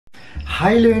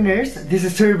Hi learners, this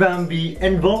is Sir Bambi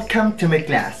and welcome to my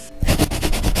class.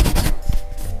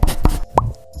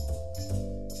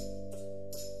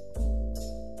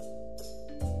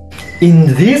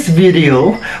 In this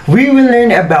video, we will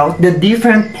learn about the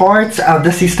different parts of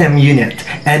the system unit,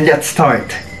 and let's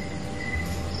start.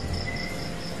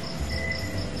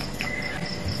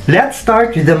 Let's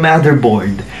start with the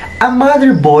motherboard. A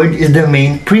motherboard is the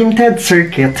main printed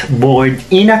circuit board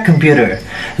in a computer.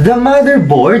 The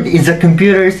motherboard is a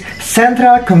computer's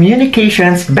central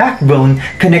communications backbone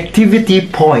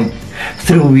connectivity point,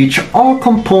 through which all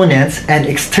components and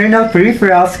external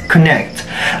peripherals connect.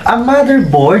 A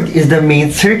motherboard is the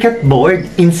main circuit board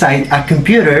inside a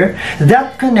computer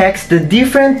that connects the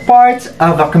different parts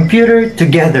of a computer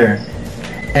together.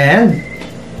 And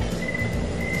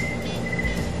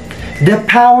the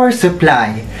power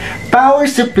supply. Power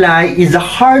supply is a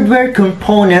hardware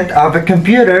component of a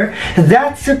computer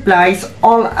that supplies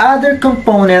all other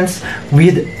components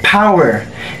with power.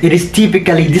 It is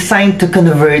typically designed to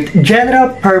convert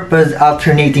general purpose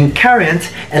alternating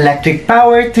current, electric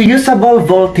power, to usable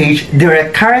voltage,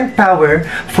 direct current power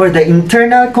for the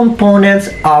internal components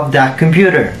of the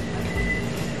computer.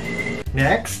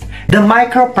 Next, the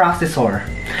microprocessor.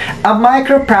 A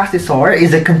microprocessor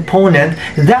is a component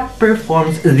that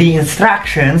performs the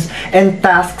instructions and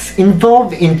tasks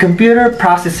involved in computer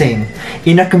processing.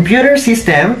 In a computer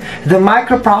system, the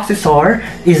microprocessor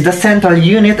is the central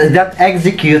unit that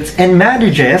executes and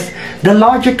manages the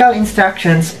logical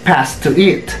instructions passed to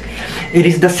it. It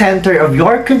is the center of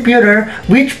your computer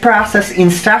which processes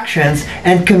instructions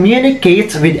and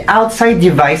communicates with outside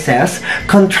devices,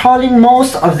 controlling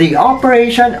most of the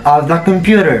operation of the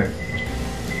computer.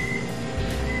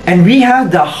 And we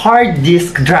have the hard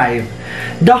disk drive.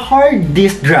 The hard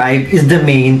disk drive is the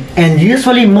main and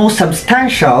usually most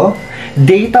substantial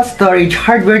data storage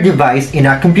hardware device in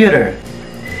a computer.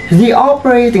 The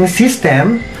operating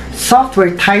system,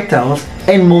 software titles,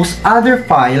 and most other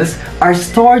files are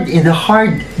stored in the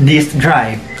hard disk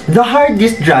drive. The hard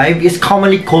disk drive is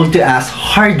commonly called as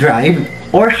hard drive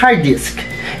or hard disk.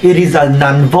 It is a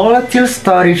non-volatile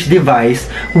storage device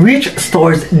which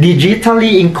stores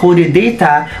digitally encoded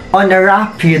data on a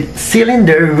rapid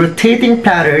cylinder rotating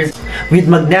platters with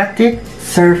magnetic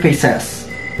surfaces.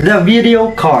 The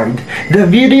video card. The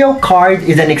video card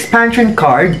is an expansion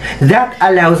card that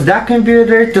allows the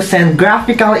computer to send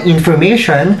graphical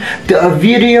information to a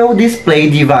video display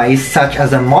device such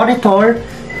as a monitor,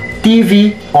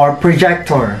 TV, or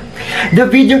projector. The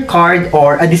video card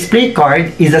or a display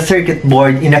card is a circuit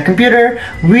board in a computer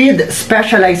with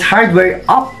specialized hardware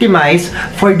optimized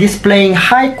for displaying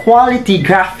high-quality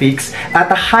graphics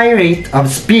at a high rate of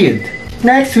speed.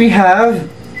 Next, we have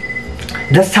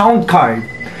the sound card.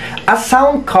 A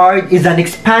sound card is an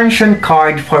expansion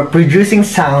card for producing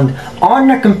sound on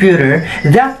a computer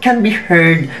that can be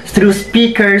heard through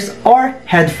speakers or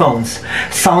headphones.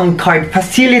 Sound card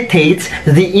facilitates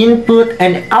the input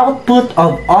and output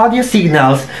of audio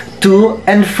signals to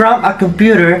and from a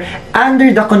computer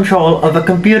under the control of a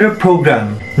computer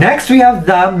program. Next, we have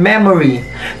the memory.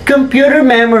 Computer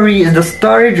memory is the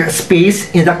storage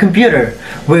space in the computer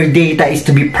where data is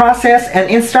to be processed and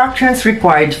instructions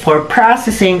required for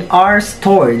processing are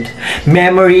stored.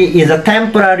 Memory is a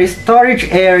temporary storage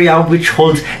area which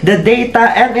holds the data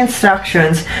and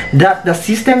instructions that the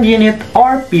system unit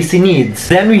or PC needs.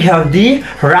 Then we have the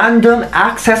random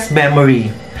access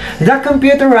memory. The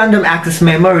computer random access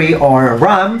memory or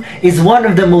RAM is one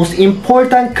of the most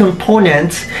important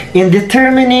components in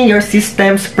determining your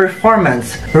system's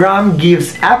performance. RAM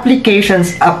gives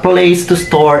applications a place to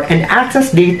store and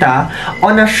access data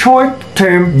on a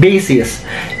short-term basis.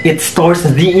 It stores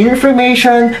the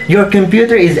information your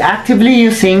computer is actively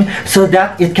using so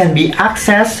that it can be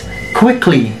accessed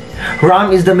quickly.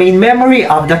 RAM is the main memory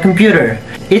of the computer.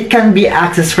 It can be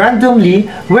accessed randomly,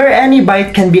 where any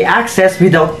byte can be accessed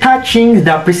without touching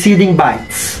the preceding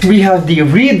bytes. We have the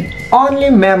read-only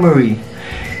memory.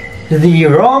 The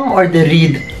ROM or the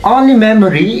read-only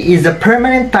memory is a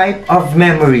permanent type of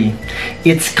memory.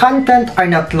 Its content are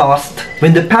not lost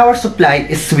when the power supply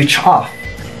is switched off.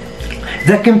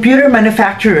 The computer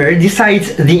manufacturer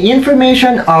decides the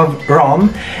information of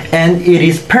ROM and it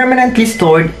is permanently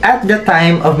stored at the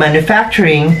time of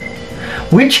manufacturing,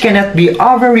 which cannot be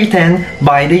overwritten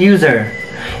by the user.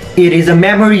 It is a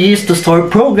memory used to store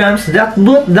programs that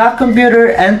boot the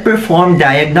computer and perform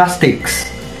diagnostics.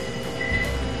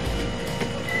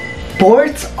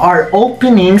 Ports are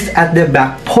openings at the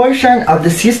back portion of the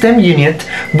system unit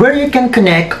where you can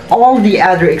connect all the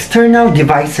other external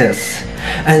devices.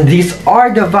 And these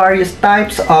are the various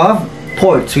types of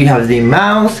ports. We have the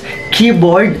mouse,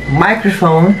 keyboard,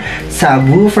 microphone,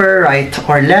 subwoofer right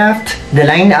or left, the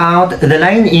line out, the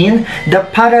line in, the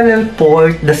parallel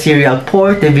port, the serial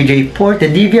port, the VGA port, the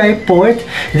DVI port,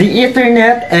 the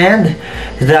Ethernet, and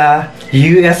the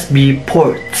USB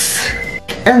ports.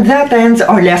 And that ends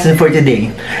our lesson for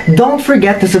today. Don't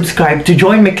forget to subscribe to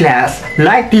join my class,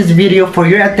 like this video for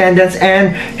your attendance,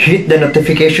 and hit the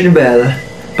notification bell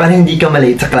para hindi ka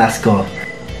malate sa class ko.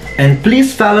 And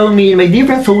please follow me in my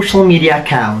different social media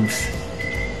accounts.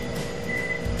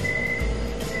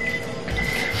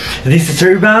 This is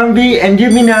Sir Bambi, and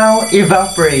you may now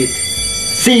evaporate.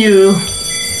 See you!